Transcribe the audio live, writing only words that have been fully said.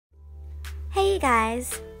Hey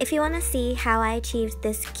guys! If you want to see how I achieved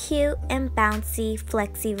this cute and bouncy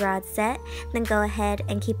flexi rod set, then go ahead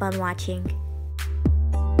and keep on watching.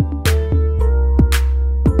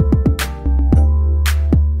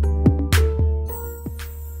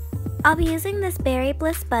 I'll be using this berry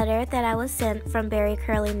Bliss butter that I was sent from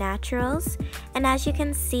BerryCurlyNaturals, and as you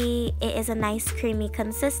can see, it is a nice creamy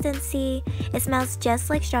consistency. It smells just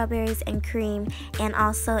like strawberries and cream, and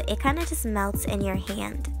also it kind of just melts in your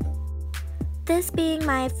hand. This being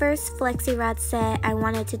my first flexi rod set, I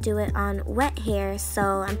wanted to do it on wet hair, so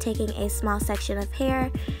I'm taking a small section of hair,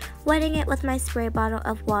 wetting it with my spray bottle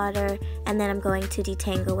of water, and then I'm going to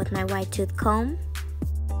detangle with my wide tooth comb.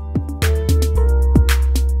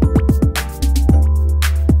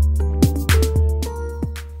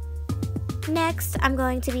 Next, I'm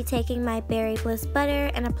going to be taking my Berry Bliss butter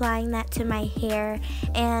and applying that to my hair,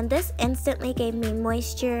 and this instantly gave me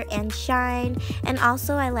moisture and shine, and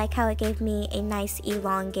also I like how it gave me a nice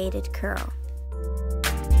elongated curl.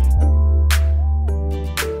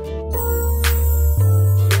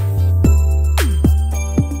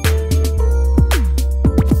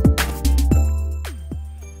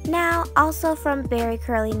 Now, also from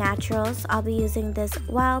BerryCurlyNaturals, I'll be using this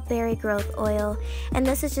wild berry growth oil, and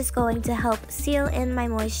this is just going to help seal in my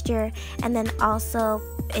moisture, and then also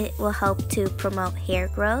it will help to promote hair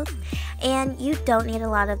growth. And you don't need a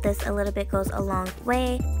lot of this, a little bit goes a long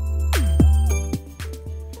way.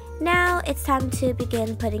 Now it's time to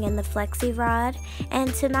begin putting in the flexi rod,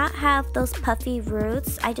 and to not have those puffy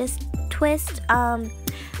roots, I just twist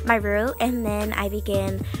my root, and then I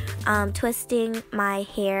begin twisting my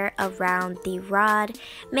hair around the rod,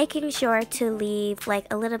 making sure to leave like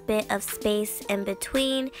a little bit of space in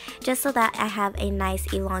between, just so that I have a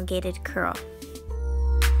nice elongated curl.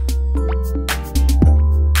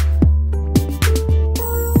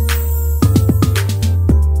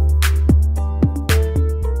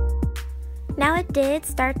 Now it did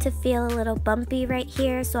start to feel a little bumpy right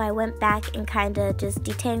here, so I went back and kind of just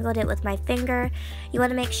detangled it with my finger. You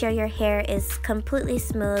want to make sure your hair is completely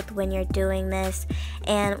smooth when you're doing this,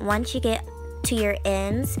 and once you get to your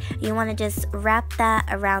ends, you want to just wrap that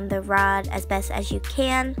around the rod as best as you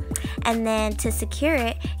can, and then to secure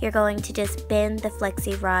it, you're going to just bend the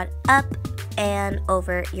flexi rod up and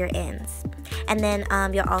over your ends, and then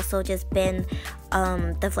you'll also just bend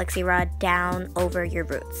the flexi rod down over your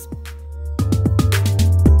roots.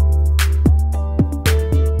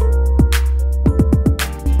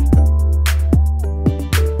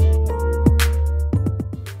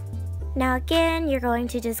 Now again, you're going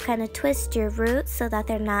to just kind of twist your roots so that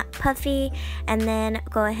they're not puffy, and then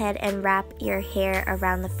go ahead and wrap your hair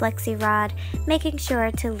around the flexi rod, making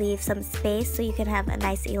sure to leave some space so you can have a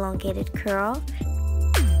nice elongated curl.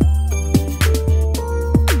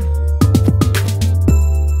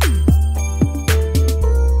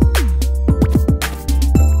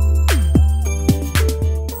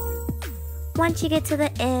 Once you get to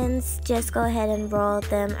the ends, just go ahead and roll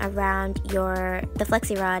them around the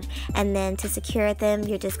flexi rod, and then to secure them,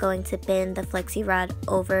 you're just going to bend the flexi rod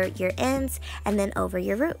over your ends and then over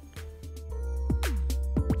your root.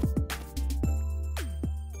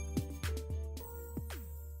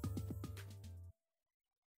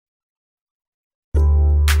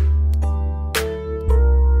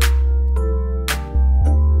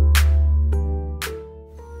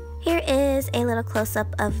 Here is a little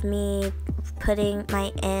close-up of me putting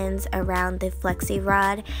my ends around the flexi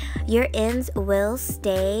rod. Your ends will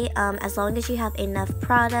stay as long as you have enough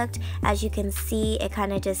product. As you can see, it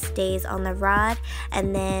kind of just stays on the rod,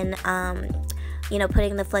 and then you know,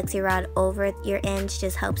 putting the flexi rod over your ends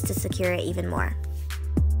just helps to secure it even more.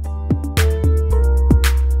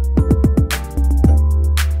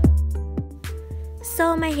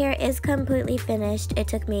 So my hair is completely finished. It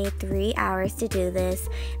took me 3 hours to do this,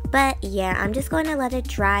 but yeah, I'm just going to let it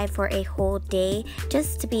dry for a whole day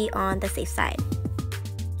just to be on the safe side.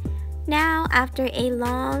 Now, after a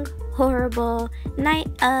long, horrible night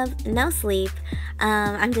of no sleep,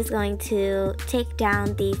 I'm just going to take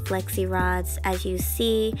down the flexi rods. As you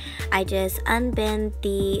see, I just unbend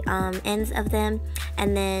the ends of them,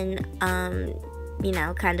 and then you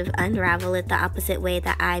know, kind of unravel it the opposite way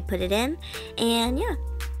that I put it in, and yeah.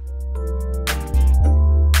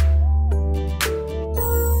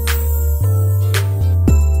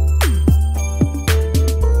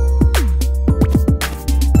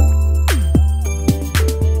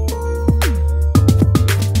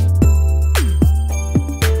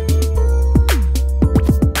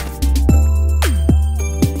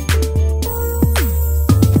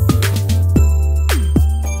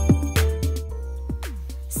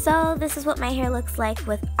 So this is what my hair looks like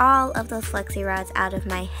with all of those flexi rods out of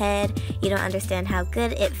my head. You don't understand how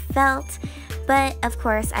good it felt, but of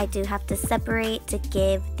course I do have to separate to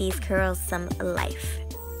give these curls some life.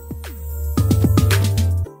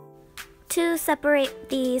 To separate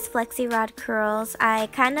these flexi rod curls, I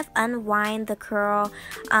kind of unwind the curl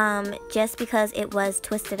just because it was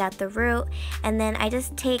twisted at the root, and then I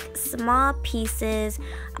just take small pieces,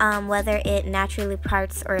 whether it naturally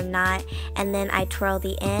parts or not, and then I twirl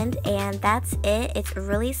the end, and that's it. It's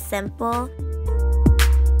really simple.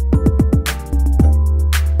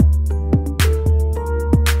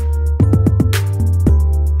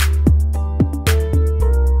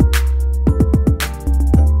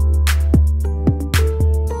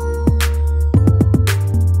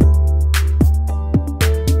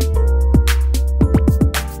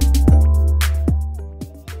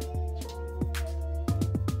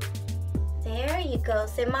 Go.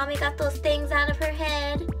 Say, Mommy got those things out of her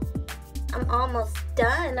head. I'm almost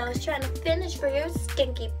done. I was trying to finish for your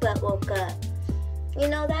stinky butt woke up. You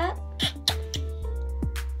know that?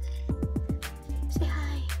 Say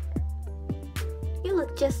hi. You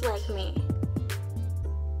look just like me.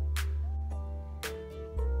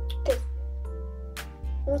 Kiss.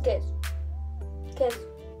 Kiss. Kiss.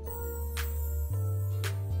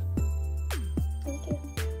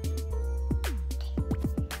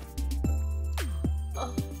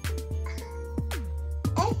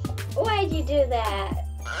 Why'd you do that?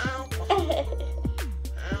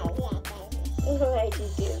 Why'd you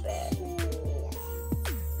do that?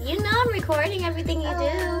 You know I'm recording everything you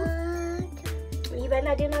do. You better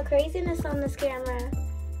not do no craziness on this camera.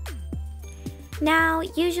 Now,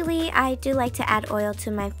 usually I do like to add oil to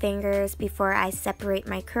my fingers before I separate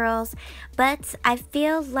my curls, but I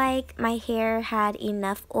feel like my hair had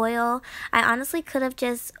enough oil. I honestly could have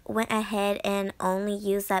just went ahead and only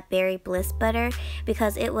used that Berry Bliss butter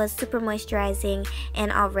because it was super moisturizing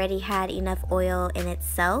and already had enough oil in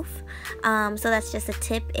itself. So that's just a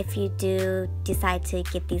tip if you do decide to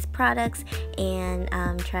get these products and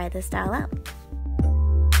try this style out.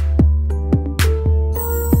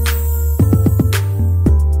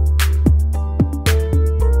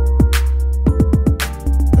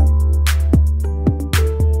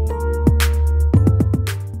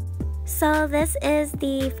 So this is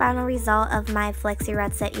the final result of my flexi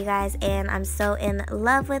rod set, you guys, and I'm so in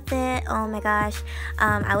love with it. Oh my gosh.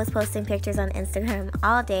 I was posting pictures on Instagram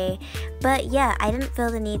all day, but yeah, I didn't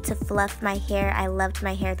feel the need to fluff my hair. I loved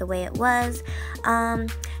my hair the way it was.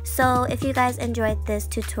 So if you guys enjoyed this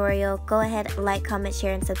tutorial, go ahead, like, comment,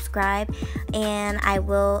 share, and subscribe, and I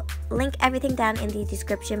will link everything down in the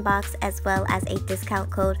description box as well as a discount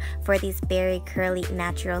code for these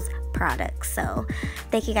BerryCurlyNaturals products. So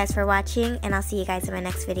thank you guys for watching, and I'll see you guys in my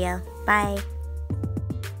next video. Bye.